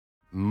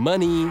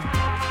Money,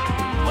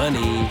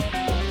 money,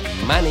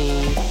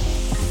 money,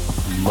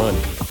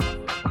 money.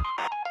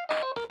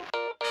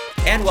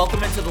 And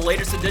welcome into the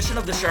latest edition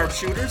of the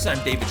Sharpshooters.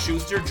 I'm David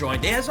Schuster,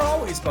 joined as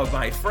always by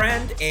my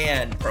friend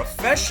and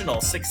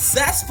professional,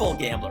 successful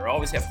gambler. I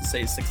always have to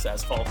say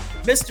successful,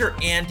 Mr.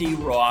 Andy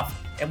Roth.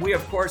 And we,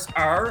 of course,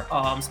 are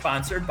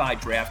sponsored by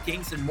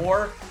DraftKings, and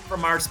more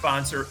from our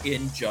sponsor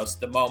in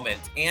just a moment.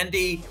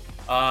 Andy,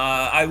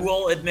 I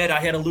will admit I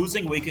had a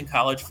losing week in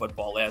college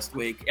football last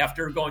week.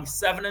 After going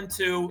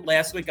 7-2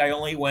 last week, I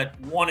only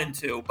went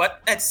 1-2,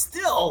 but that's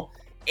still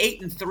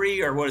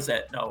 8-3, or what is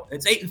that? No,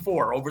 it's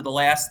 8-4 over the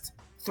last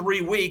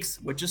 3 weeks,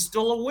 which is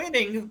still a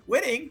winning,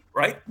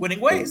 right?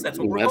 Winning ways. That's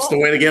what we're That's the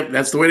way to get.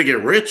 That's the way to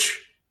get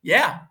rich.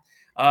 Yeah.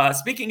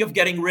 Speaking of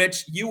getting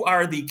rich, you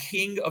are the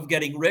king of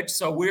getting rich.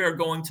 So we are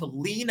going to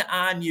lean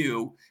on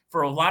you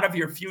for a lot of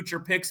your future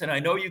picks. And I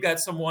know you got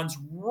some ones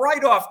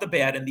right off the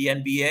bat in the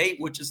NBA,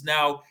 which is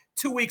now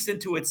 2 weeks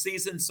into its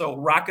season. So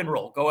rock and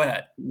roll. Go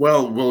ahead.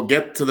 Well, we'll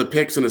get to the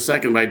picks in a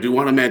second, but I do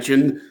want to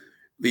mention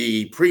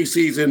the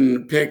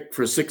preseason pick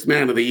for Sixth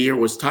Man of the Year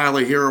was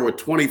Tyler Hero at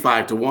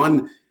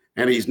 25-1,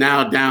 and he's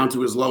now down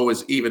to as low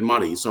as even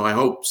money. So I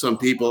hope some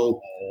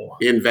people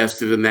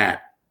invested in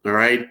that. All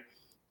right.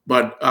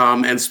 But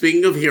and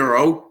speaking of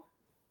Hero,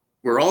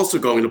 we're also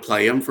going to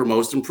play him for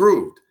Most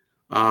Improved.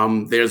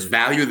 There's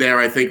value there,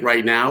 I think,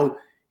 right now.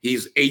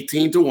 He's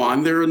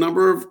 18-1. There are a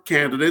number of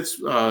candidates: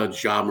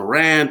 Ja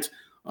Morant,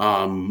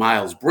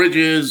 Miles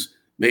Bridges,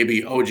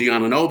 maybe OG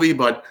Anunoby,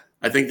 but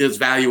I think there's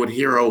value at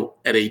Hero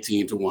at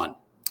 18-1.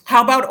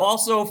 How about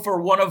also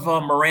for one of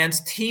Morant's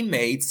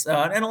teammates?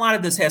 And a lot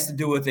of this has to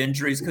do with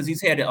injuries because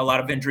he's had a lot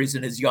of injuries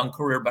in his young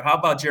career. But how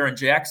about Jaren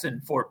Jackson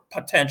for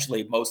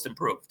potentially Most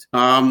Improved?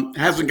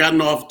 Hasn't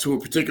gotten off to a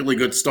particularly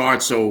good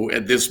start. So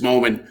at this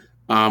moment,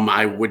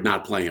 I would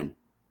not play him.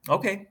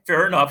 Okay,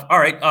 fair enough. All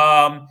right.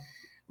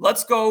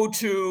 Let's go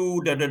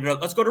to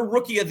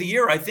Rookie of the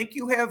Year. I think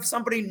you have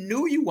somebody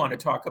new you want to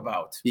talk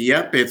about.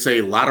 Yep, it's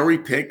a lottery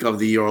pick of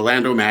the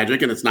Orlando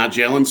Magic, and it's not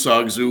Jalen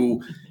Suggs,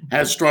 who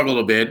has struggled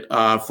a bit.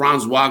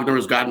 Franz Wagner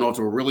has gotten off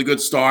to a really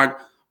good start.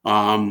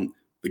 The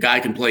guy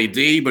can play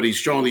D, but he's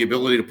shown the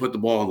ability to put the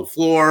ball on the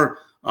floor,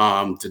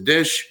 to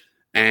dish.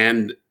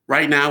 And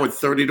right now at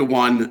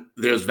 30-1,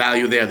 there's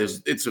value there.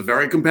 It's a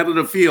very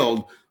competitive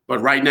field, but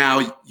right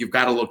now you've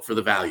got to look for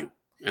the value.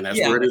 And that's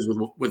where it is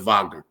with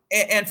Wagner.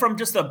 And from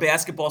just a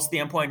basketball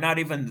standpoint, not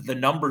even the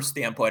number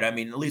standpoint, I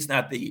mean, at least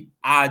not the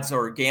odds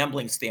or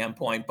gambling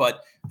standpoint,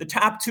 but the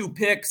top two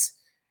picks,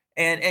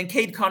 and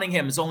Cade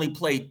Cunningham has only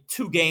played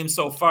 2 games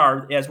so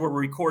far. As we're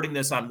recording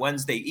this on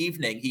Wednesday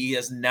evening, he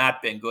has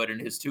not been good in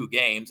his 2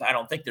 games. I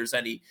don't think there's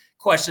any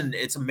question.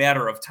 It's a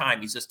matter of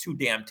time. He's just too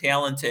damn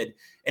talented.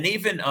 And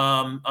even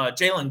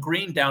Jalen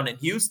Green down in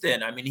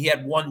Houston, I mean, he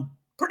had one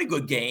pretty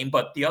good game,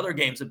 but the other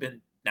games have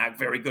been not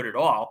very good at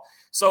all.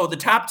 So the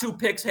top 2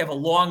 picks have a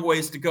long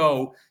ways to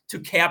go to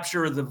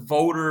capture the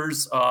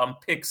voters'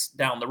 picks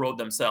down the road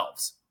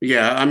themselves.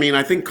 Yeah, I mean,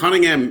 I think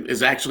Cunningham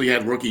has actually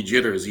had rookie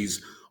jitters.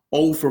 He's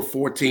 0 for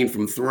 14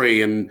 from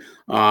 3 and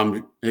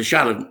has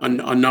shot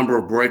a number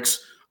of bricks.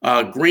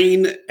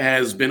 Green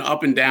has been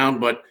up and down,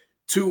 but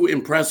 2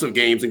 impressive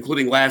games,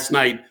 including last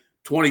night,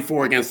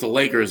 24 against the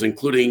Lakers,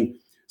 including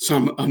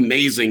some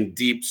amazing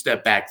deep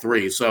step back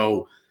 3.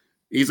 So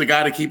he's a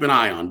guy to keep an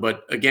eye on.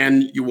 But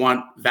again, you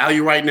want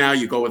value right now,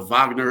 you go with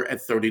Wagner at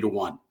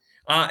 30-1.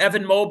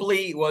 Evan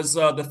Mobley was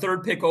the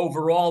 3rd pick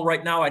overall.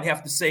 Right now, I'd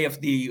have to say if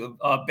the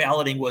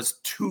balloting was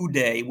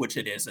today, which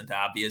it isn't,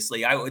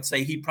 obviously, I would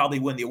say he'd probably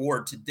win the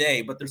award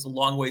today, but there's a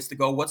long ways to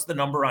go. What's the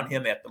number on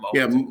him at the moment?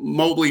 Yeah,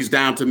 Mobley's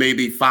down to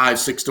maybe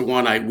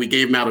 5-6-1. We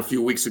gave him out a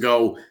few weeks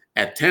ago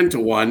at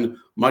 10-1,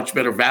 much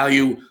better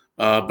value.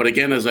 But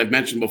again, as I've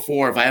mentioned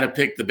before, if I had to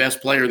pick the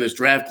best player in this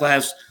draft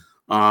class,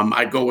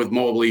 I'd go with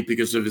Mobley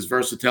because of his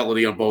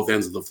versatility on both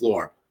ends of the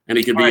floor. And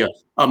he can be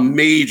a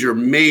major,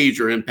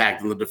 major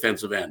impact on the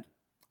defensive end.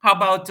 How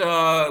about,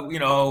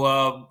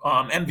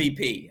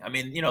 MVP? I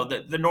mean,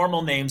 the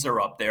normal names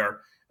are up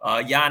there.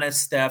 Giannis,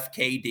 Steph,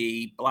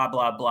 KD, blah,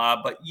 blah,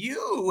 blah. But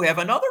you have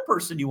another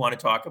person you want to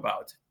talk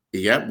about.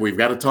 Yep, we've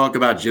got to talk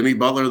about Jimmy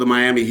Butler of the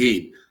Miami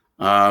Heat.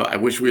 I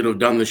wish we'd have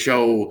done the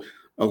show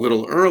a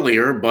little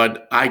earlier,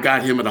 but I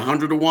got him at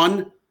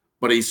 100-1,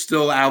 but he's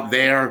still out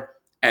there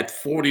at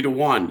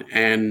 40-1.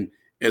 And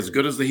as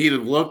good as the Heat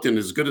have looked and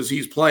as good as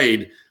he's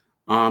played,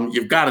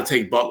 you've got to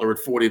take Butler at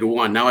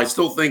 40-1. Now, I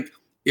still think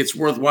it's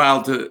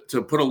worthwhile to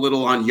put a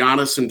little on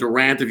Giannis and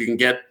Durant if you can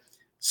get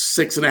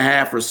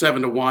 6.5 or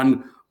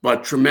 7-1,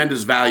 but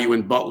tremendous value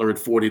in Butler at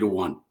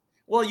 40-1.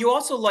 Well, you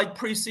also like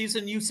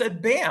preseason. You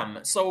said Bam.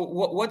 So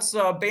what's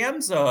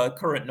Bam's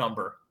current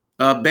number?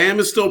 Bam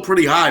is still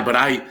pretty high, but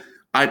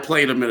I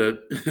played him at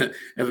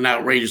an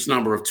outrageous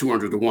number of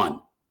 200-1.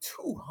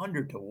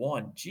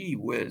 200-1. Gee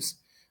whiz.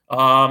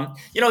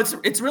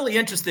 It's really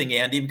interesting,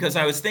 Andy, because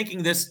I was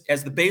thinking this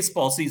as the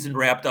baseball season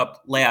wrapped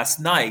up last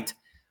night.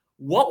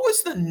 What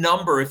was the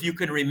number, if you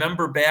can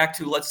remember back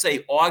to, let's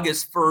say,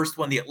 August 1st,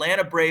 when the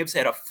Atlanta Braves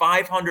had a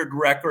 500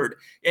 record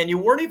and you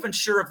weren't even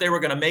sure if they were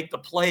going to make the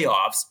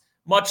playoffs?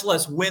 much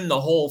less win the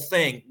whole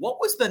thing.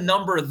 What was the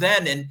number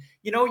then? And,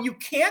 you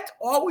can't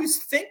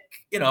always think,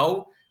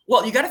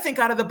 well, you got to think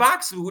out of the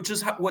box, which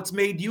is what's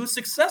made you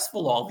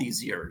successful all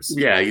these years.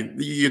 Yeah,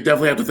 you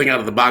definitely have to think out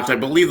of the box. I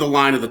believe the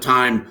line at the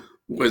time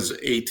was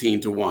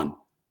 18-1.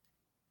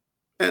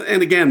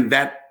 And again,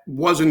 that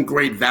wasn't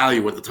great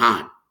value at the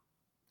time.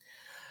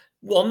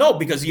 Well, no,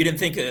 because you didn't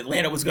think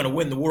Atlanta was going to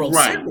win the World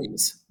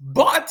Series,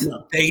 but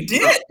they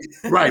did.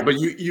 Right, but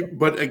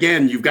but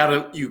again, you've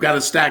got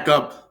to stack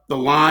up the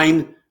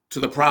line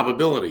to the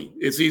probability.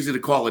 It's easy to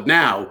call it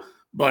now,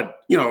 but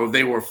if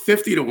they were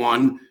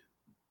 50-1,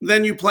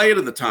 then you play it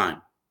at the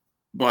time,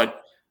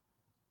 but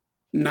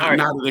not at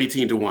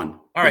 18-1.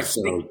 All right.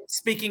 So,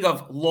 speaking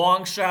of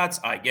long shots,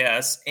 I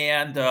guess,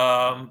 and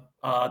the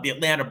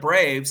Atlanta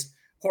Braves,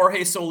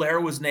 Jorge Soler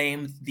was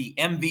named the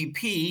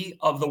MVP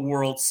of the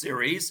World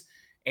Series.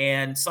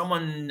 And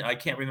someone, I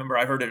can't remember,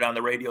 I heard it on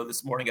the radio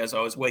this morning as I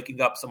was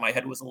waking up, so my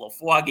head was a little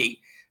foggy,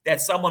 that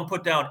someone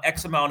put down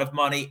X amount of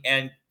money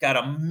and got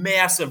a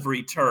massive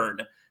return.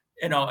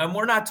 And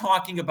we're not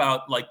talking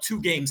about like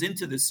 2 games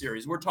into the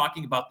series. We're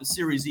talking about the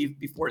series even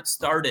before it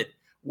started.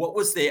 What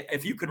was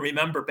if you can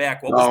remember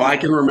back? I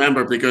can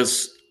remember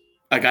because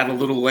I got a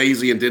little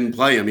lazy and didn't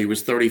play him. He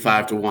was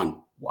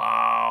 35-1.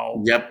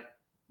 Wow. Yep.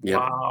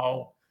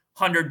 Wow.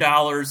 $100,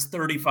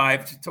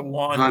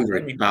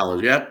 35-1.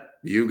 $100. Yep.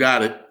 You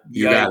got it.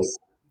 Got it.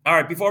 All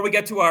right. Before we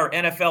get to our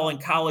NFL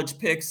and college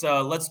picks,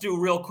 let's do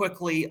real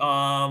quickly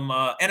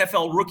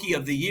NFL Rookie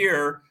of the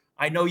Year.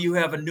 I know you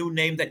have a new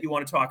name that you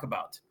want to talk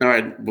about. All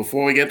right.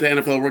 Before we get to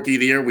NFL Rookie of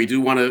the Year, we do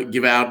want to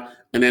give out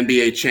an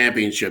NBA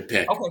championship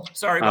pick. Okay.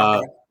 Sorry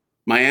about that.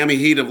 Miami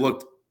Heat have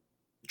looked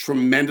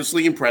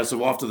tremendously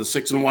impressive off to the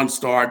 6-1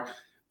 start.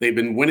 They've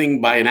been winning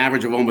by an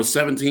average of almost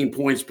 17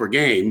 points per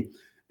game.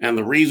 And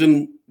the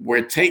reason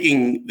we're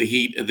taking the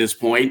Heat at this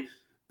point,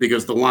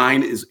 because the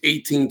line is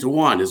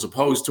 18-1, as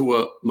opposed to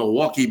a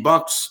Milwaukee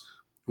Bucks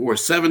who are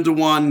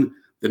 7-1.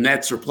 The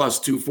Nets are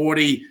plus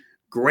 240.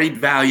 Great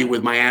value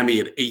with Miami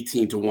at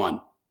 18-1.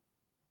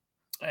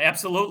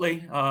 Absolutely.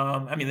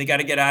 They got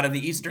to get out of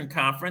the Eastern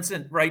Conference.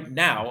 And right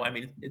now,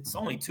 it's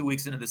only 2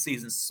 weeks into the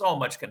season. So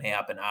much can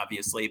happen,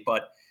 obviously.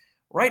 But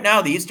right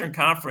now, the Eastern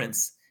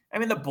Conference,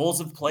 the Bulls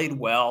have played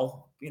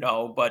well,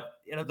 but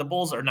the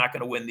Bulls are not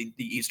going to win the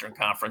Eastern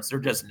Conference. They're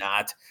just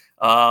not.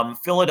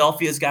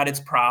 Philadelphia's got its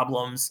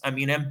problems.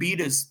 Embiid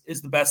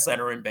is the best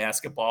center in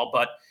basketball,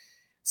 but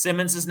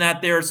Simmons is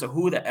not there. So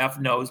who the F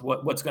knows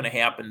what's going to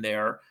happen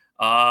there?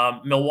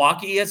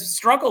 Milwaukee has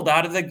struggled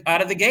out of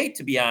the gate,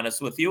 to be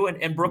honest with you,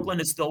 and Brooklyn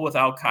is still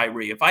without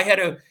Kyrie. If I had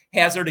to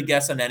hazard a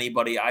guess on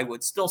anybody, I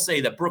would still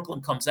say that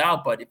Brooklyn comes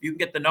out. But if you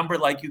get the number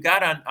like you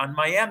got on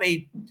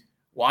Miami,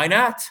 why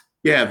not?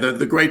 Yeah,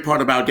 the great part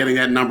about getting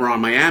that number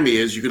on Miami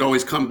is you could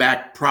always come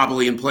back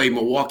probably and play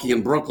Milwaukee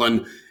and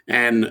Brooklyn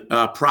and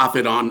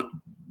profit on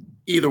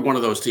either one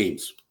of those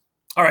teams.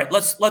 All right,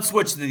 let's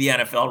switch to the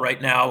NFL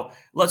right now.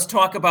 Let's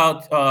talk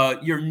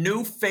about your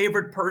new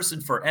favorite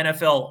person for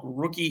NFL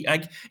rookie.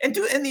 In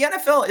the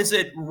NFL, is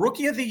it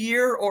Rookie of the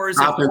Year or is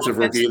offensive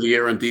Rookie of the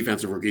Year and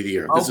Defensive Rookie of the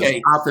Year? This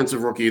is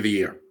Offensive Rookie of the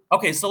Year.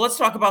 Okay, so let's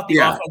talk about the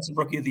Offensive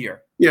Rookie of the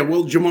Year. Yeah,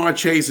 well, Jamar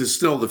Chase is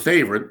still the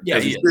favorite,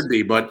 as he should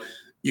be, but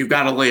you've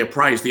got to lay a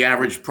price. The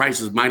average price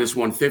is minus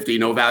 150,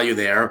 no value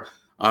there.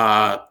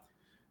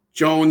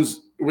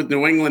 Jones with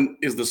New England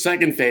is the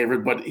second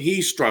favorite, but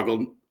he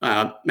struggled,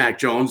 Mac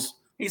Jones.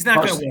 He's not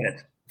going to win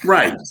it.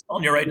 Right. I'm just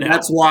telling you right now.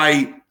 That's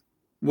why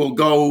we'll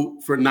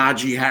go for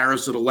Najee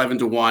Harris at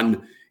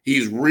 11-1.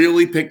 He's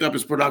really picked up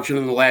his production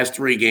in the last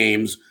 3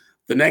 games.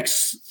 The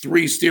next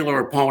 3 Steeler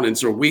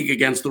opponents are weak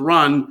against the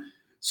run,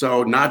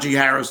 so Najee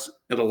Harris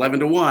at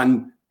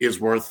 11-1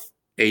 is worth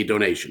a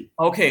donation.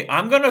 Okay,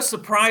 I'm going to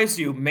surprise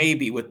you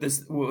maybe with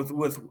this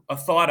with a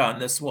thought on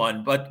this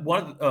one, but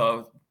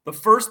the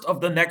first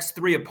of the next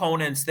 3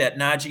 opponents that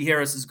Najee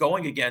Harris is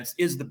going against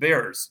is the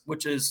Bears,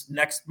 which is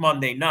next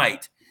Monday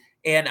night.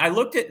 And I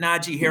looked at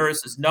Najee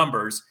Harris's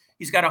numbers.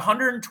 He's got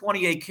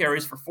 128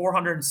 carries for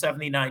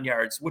 479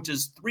 yards, which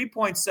is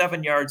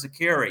 3.7 yards a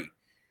carry.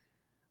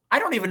 I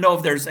don't even know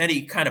if there's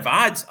any kind of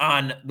odds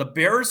on the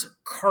Bears'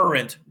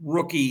 current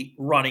rookie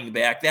running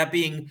back, that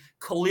being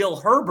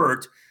Khalil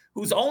Herbert,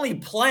 who's only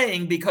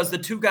playing because the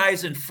 2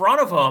 guys in front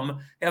of him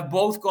have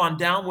both gone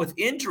down with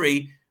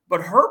injury.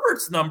 But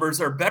Herbert's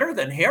numbers are better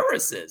than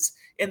Harris's.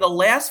 In the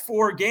last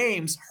 4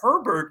 games,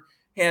 Herbert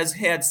has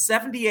had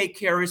 78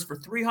 carries for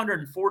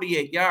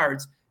 348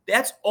 yards.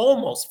 That's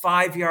almost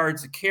 5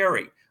 yards a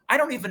carry. I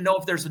don't even know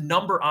if there's a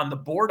number on the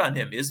board on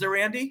him. Is there,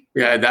 Andy?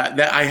 Yeah,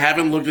 that I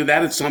haven't looked at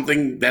that. It's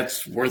something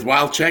that's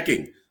worthwhile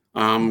checking.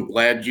 I'm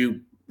glad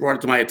you brought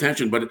it to my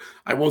attention. But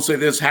I will say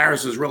this,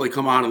 Harris has really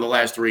come on in the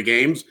last 3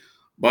 games.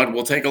 But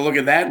we'll take a look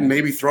at that and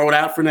maybe throw it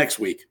out for next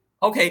week.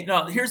 Okay,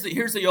 now here's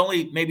the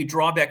only maybe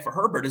drawback for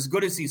Herbert. As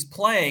good as he's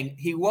playing,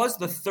 he was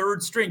the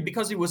 3rd string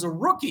because he was a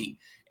rookie.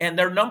 And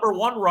their number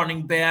 1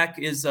 running back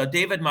is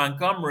David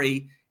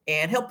Montgomery,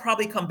 and he'll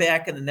probably come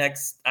back in the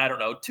next,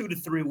 2 to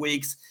 3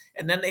 weeks.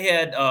 And then they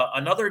had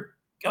another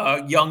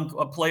young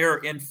player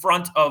in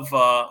front of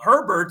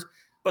Herbert,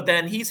 but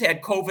then he's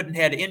had COVID and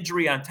had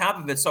injury on top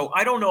of it. So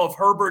I don't know if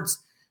Herbert's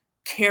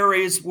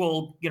carries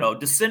will,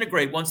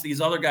 disintegrate once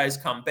these other guys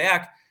come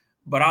back.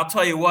 But I'll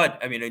tell you what,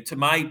 I mean, to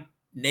my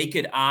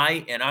naked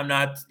eye, and I'm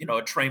not,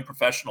 a trained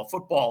professional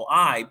football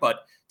eye,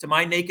 but to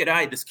my naked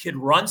eye, this kid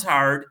runs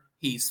hard,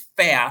 he's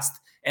fast,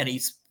 and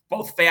he's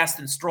both fast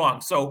and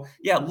strong. So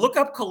yeah, look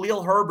up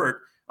Khalil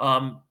Herbert,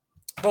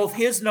 both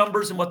his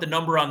numbers and what the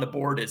number on the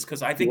board is,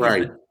 because I think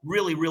he's been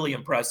really, really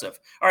impressive.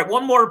 All right,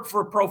 one more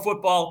for pro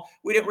football.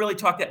 We didn't really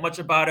talk that much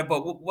about it,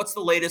 but what's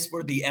the latest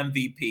for the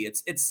MVP?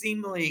 It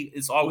seemingly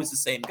is always the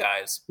same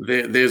guys.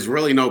 There's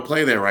really no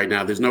play there right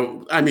now.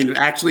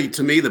 Actually,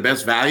 to me, the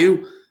best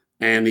value,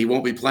 and he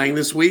won't be playing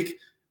this week,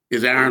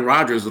 is Aaron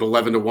Rodgers at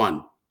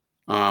 11-1.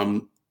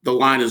 The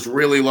line is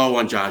really low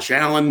on Josh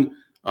Allen,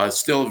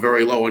 still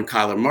very low on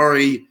Kyler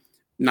Murray,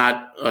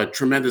 not a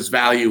tremendous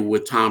value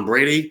with Tom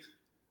Brady.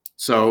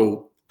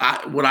 So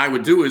what I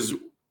would do is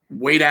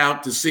wait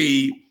out to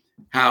see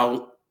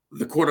how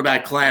the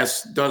quarterback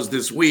class does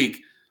this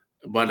week,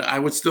 but I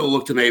would still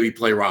look to maybe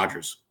play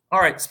Rodgers. All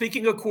right,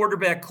 speaking of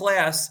quarterback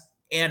class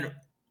and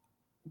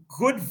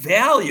good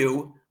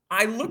value,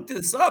 I looked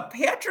this up.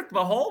 Patrick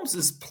Mahomes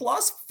is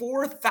plus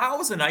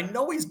 4,000. I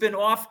know he's been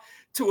off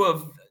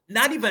to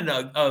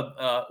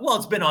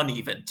it's been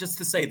uneven, just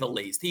to say the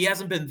least. He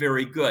hasn't been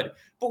very good.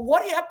 But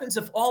what happens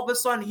if all of a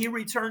sudden he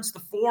returns to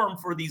form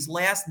for these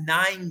last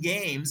 9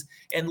 games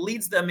and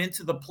leads them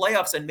into the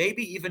playoffs and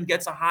maybe even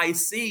gets a high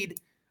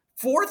seed?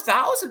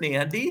 4,000,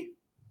 Andy.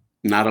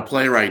 Not a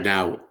play right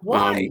now.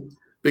 Why?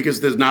 Because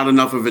there's not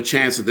enough of a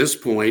chance at this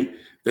point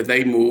that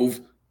they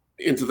move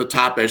into the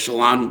top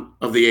echelon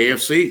of the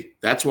AFC.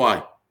 That's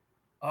why.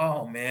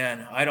 Oh,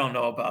 man, I don't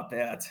know about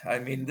that. I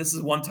mean, this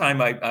is one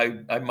time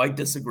I might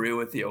disagree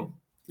with you.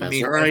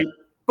 That's all right.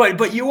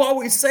 But you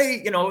always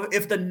say,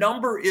 if the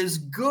number is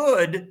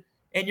good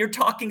and you're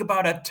talking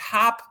about a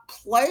top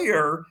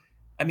player,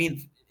 I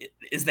mean,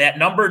 is that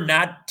number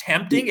not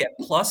tempting at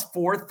plus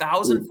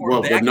 4,000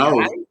 for that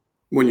guy?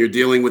 When you're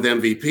dealing with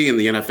MVP in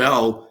the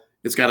NFL,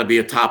 it's got to be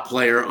a top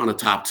player on a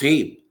top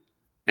team.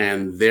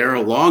 And they're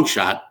a long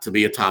shot to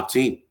be a top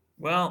team.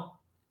 Well,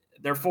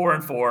 they're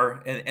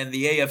 4-4, and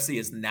the AFC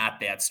is not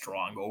that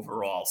strong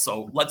overall.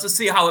 So let's just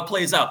see how it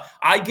plays out.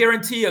 I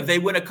guarantee if they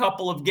win a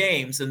couple of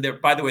games, and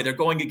by the way, they're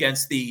going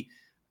against the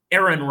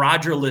Aaron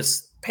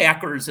Rodgers-less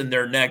Packers in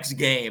their next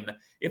game.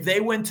 If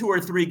they win 2 or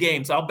 3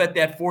 games, I'll bet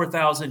that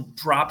 4,000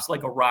 drops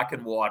like a rock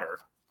in water.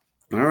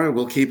 All right,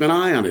 we'll keep an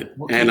eye on it.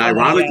 And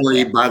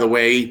ironically, by the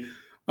way,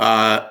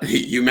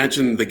 you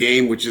mentioned the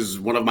game, which is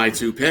one of my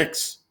 2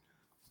 picks.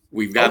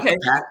 We've got the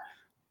Pack.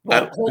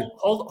 Well,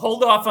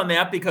 hold off on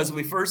that, because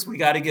we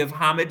got to give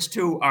homage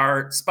to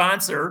our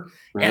sponsor.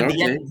 And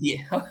the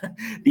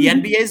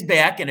NBA is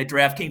back, and at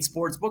DraftKings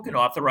Sportsbook, an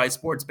authorized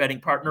sports betting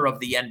partner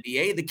of the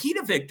NBA, the key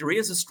to victory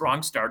is a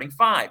strong starting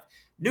 5.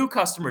 New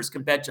customers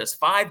can bet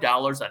just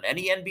 $5 on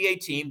any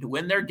NBA team to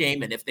win their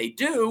game, and if they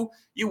do,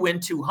 you win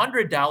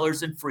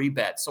 $200 in free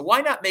bets. So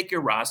why not make your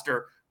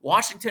roster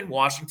Washington,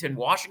 Washington,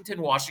 Washington,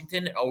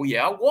 Washington? Oh,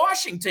 yeah,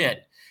 Washington.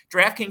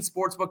 DraftKings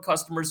Sportsbook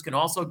customers can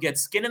also get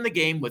skin in the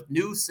game with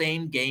new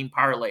same-game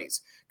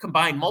parlays.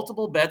 Combine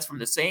multiple bets from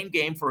the same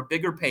game for a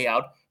bigger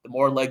payout. The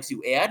more legs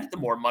you add, the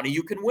more money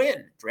you can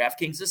win.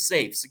 DraftKings is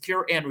safe,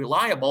 secure, and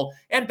reliable.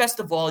 And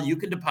best of all, you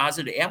can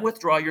deposit and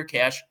withdraw your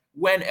cash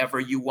whenever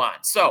you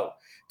want. So,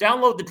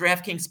 download the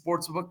DraftKings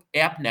Sportsbook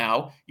app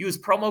now. Use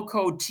promo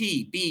code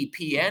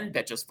TBPN.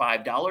 Bet just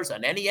 $5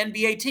 on any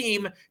NBA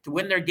team to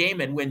win their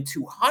game and win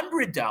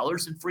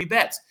 $200 in free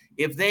bets.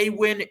 If they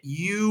win,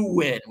 you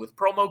win with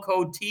promo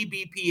code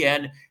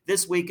TBPN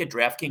this week at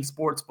DraftKings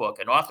Sportsbook,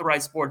 an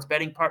authorized sports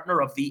betting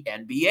partner of the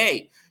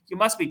NBA. You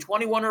must be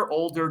 21 or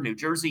older, New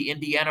Jersey,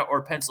 Indiana,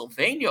 or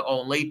Pennsylvania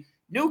only.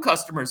 New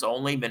customers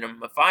only.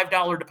 Minimum of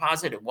 $5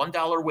 deposit and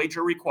 $1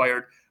 wager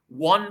required.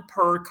 1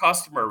 per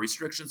customer.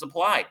 Restrictions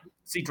apply.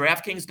 See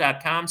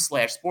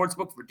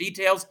DraftKings.com/sportsbook for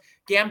details.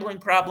 Gambling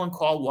problem?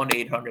 Call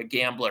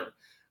 1-800-GAMBLER.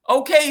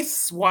 Okay,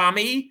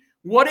 Swami,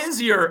 what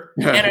is your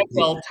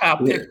NFL top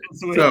pick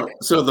this week?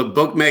 So the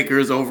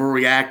bookmakers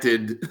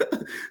overreacted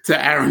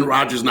to Aaron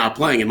Rodgers not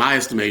playing, in my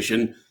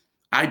estimation.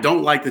 I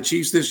don't like the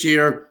Chiefs this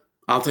year.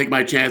 I'll take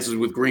my chances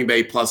with Green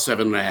Bay plus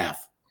 7.5.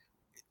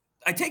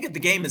 I take it the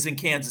game is in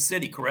Kansas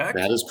City, correct?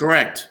 That is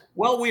correct.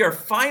 Well, we are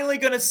finally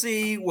going to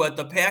see what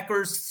the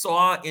Packers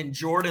saw in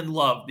Jordan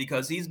Love,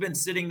 because he's been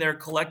sitting there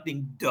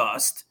collecting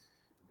dust,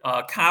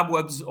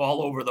 cobwebs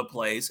all over the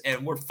place.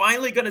 And we're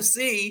finally going to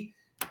see,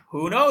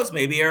 who knows,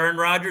 maybe Aaron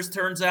Rodgers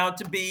turns out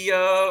to be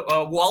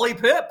Wally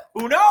Pipp.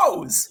 Who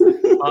knows?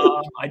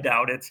 I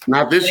doubt it.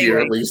 Not this year,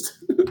 at least.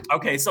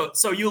 Okay,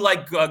 so you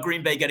like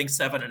Green Bay getting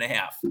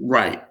 7.5.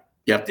 Right.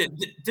 Yep.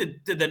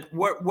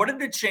 What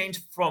did it change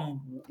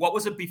from, what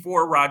was it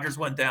before Rodgers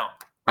went down?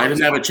 I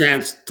didn't have a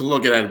chance to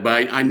look at it,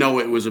 but I know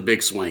it was a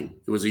big swing.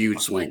 It was a huge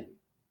swing.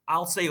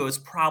 I'll say it was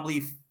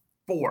probably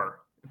 4.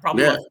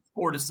 Probably like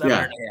 4 to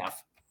 7.5.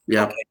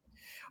 Yeah. Okay.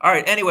 All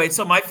right. Anyway,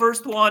 so my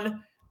first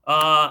one,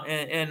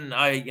 and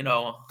I,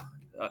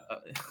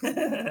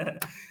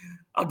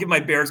 I'll give my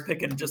Bears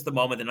pick in just a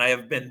moment, and I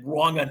have been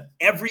wrong on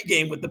every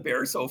game with the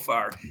Bears so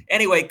far.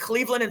 Anyway,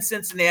 Cleveland and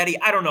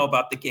Cincinnati, I don't know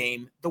about the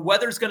game. The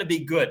weather's going to be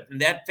good, and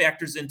that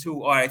factors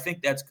into, I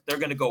think they're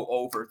going to go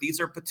over.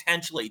 These are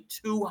potentially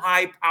two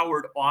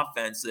high-powered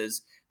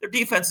offenses. Their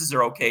defenses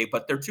are okay,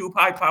 but they're two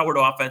high-powered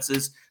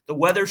offenses. The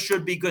weather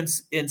should be good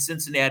in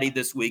Cincinnati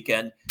this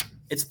weekend.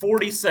 It's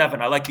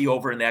 47. I like the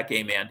over in that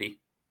game, Andy.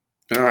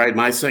 All right,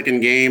 my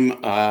second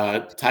game,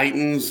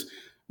 Titans,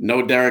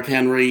 no Derrick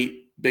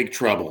Henry, big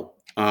trouble.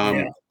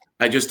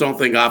 I just don't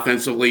think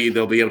offensively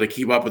they'll be able to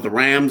keep up with the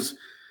Rams.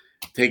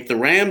 Take the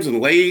Rams and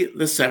lay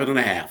the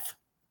 7.5.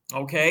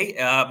 Okay,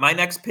 my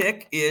next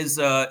pick is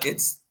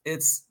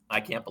it's. I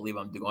can't believe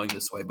I'm going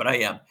this way, but I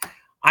am.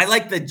 I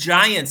like the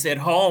Giants at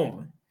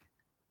home.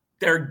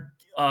 They're.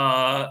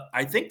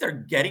 I think they're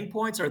getting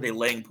points, or are they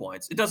laying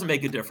points? It doesn't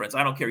make a difference.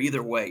 I don't care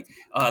either way.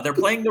 They're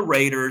playing the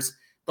Raiders.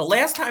 The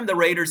last time the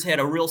Raiders had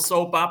a real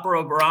soap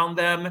opera around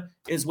them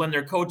is when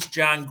their coach,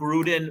 John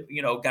Gruden,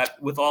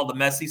 got with all the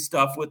messy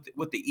stuff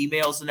with the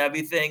emails and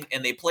everything,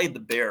 and they played the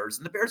Bears.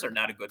 And the Bears are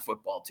not a good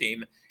football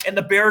team, and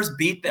the Bears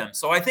beat them.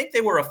 So I think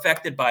they were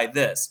affected by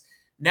this.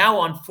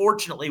 Now,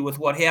 unfortunately, with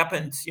what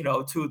happened,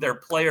 to their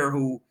player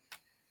who,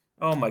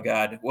 oh my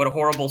God, what a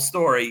horrible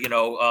story,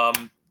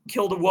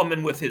 killed a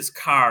woman with his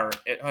car.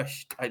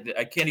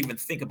 I can't even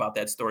think about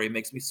that story. It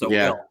makes me so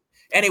ill.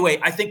 Anyway,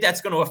 I think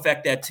that's going to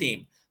affect that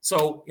team.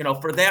 So,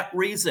 for that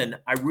reason,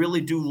 I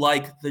really do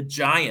like the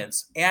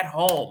Giants at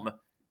home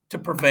to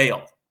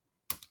prevail.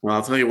 Well,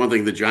 I'll tell you one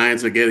thing. The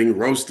Giants are getting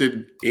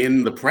roasted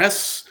in the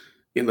press,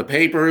 in the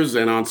papers,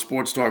 and on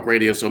sports talk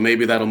radio, so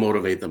maybe that'll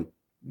motivate them.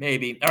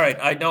 Maybe. All right.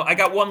 I know I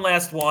got one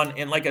last one.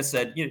 And like I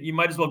said, you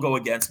might as well go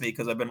against me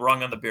because I've been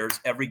wrong on the Bears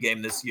every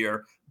game this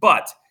year.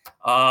 But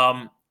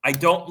I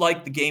don't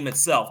like the game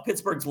itself.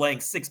 Pittsburgh's laying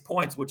 6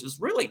 points, which is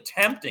really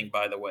tempting,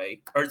 by the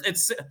way. Or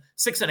it's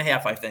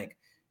 6.5, I think.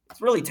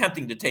 It's really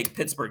tempting to take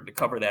Pittsburgh to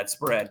cover that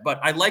spread. But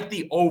I like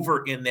the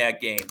over in that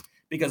game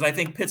because I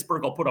think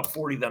Pittsburgh will put up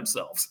 40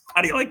 themselves.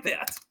 How do you like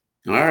that?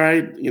 All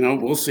right.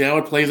 We'll see how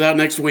it plays out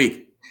next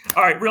week.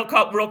 All right, real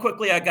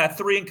quickly, I got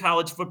 3 in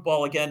college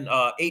football. Again,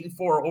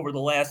 8-4 over the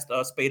last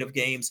spate of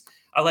games.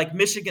 I like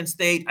Michigan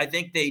State. I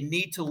think they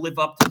need to live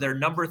up to their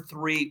number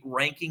 3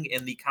 ranking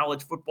in the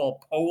college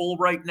football poll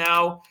right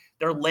now.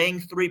 They're laying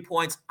 3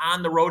 points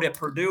on the road at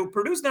Purdue.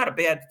 Purdue's not a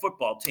bad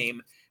football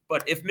team,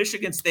 but if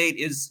Michigan State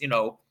is,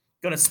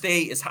 going to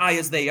stay as high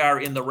as they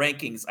are in the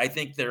rankings, I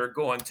think they're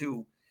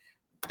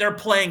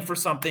playing for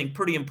something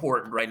pretty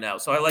important right now.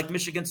 So I like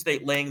Michigan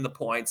State laying the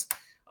points.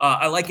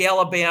 I like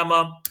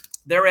Alabama.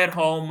 They're at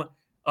home.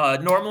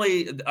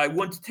 Normally, I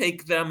wouldn't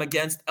take them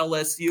against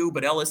LSU,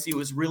 but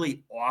LSU is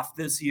really off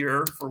this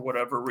year for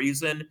whatever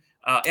reason.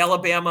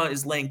 Alabama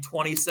is laying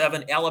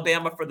 27.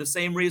 Alabama, for the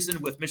same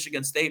reason with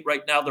Michigan State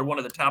right now, they're one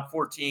of the top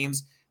 4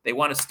 teams. They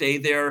want to stay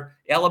there.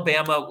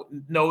 Alabama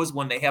knows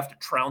when they have to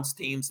trounce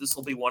teams. This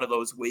will be one of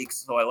those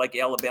weeks. So I like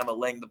Alabama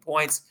laying the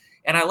points.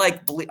 And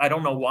I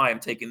don't know why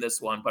I'm taking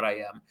this one, but I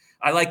am.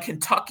 I like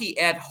Kentucky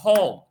at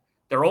home.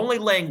 They're only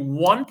laying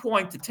 1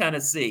 point to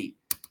Tennessee.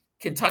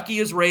 Kentucky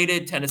is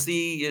rated.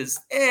 Tennessee is,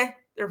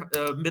 they're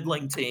a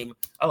middling team.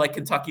 I like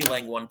Kentucky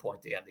laying 1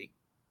 point, Andy.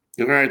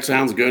 All right,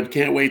 sounds good.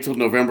 Can't wait till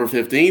November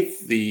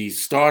 15th, the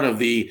start of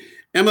the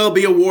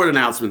MLB award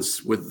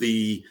announcements with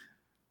the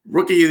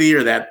Rookie of the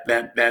Year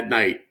that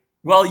night.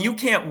 Well, you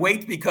can't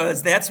wait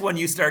because that's when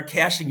you start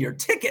cashing your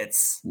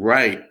tickets.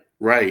 Right.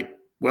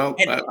 Well,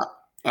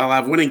 I'll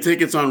have winning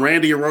tickets on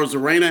Randy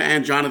Arozarena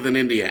and Jonathan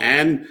India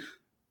and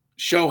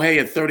Shohei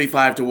at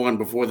 35-1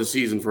 before the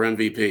season for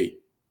MVP.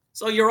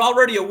 So you're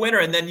already a winner,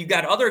 and then you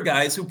got other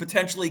guys who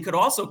potentially could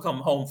also come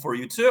home for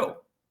you too.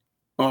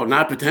 Oh,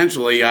 not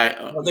potentially.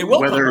 They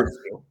will.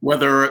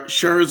 Whether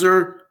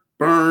Scherzer,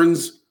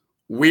 Burns,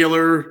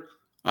 Wheeler,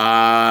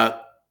 and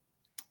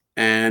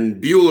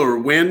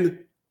Bueller win,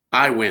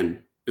 I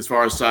win as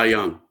far as Cy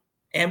Young.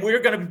 And we're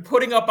going to be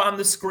putting up on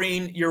the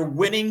screen your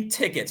winning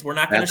tickets. We're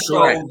not going to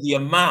show the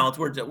amount.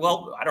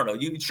 I don't know.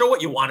 You show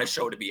what you want to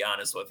show, to be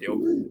honest with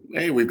you.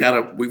 Hey, we've got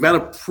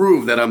to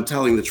prove that I'm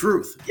telling the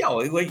truth. Yeah,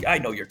 I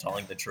know you're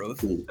telling the truth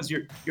because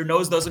your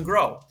nose doesn't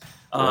grow.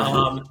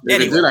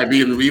 If it did, I'd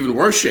be in even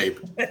worse shape.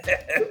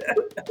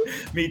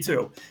 Me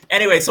too.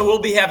 Anyway, so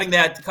we'll be having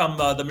that come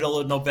the middle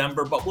of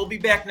November, but we'll be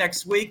back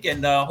next week,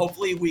 and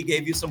hopefully we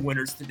gave you some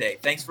winners today.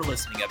 Thanks for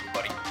listening,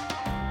 everybody.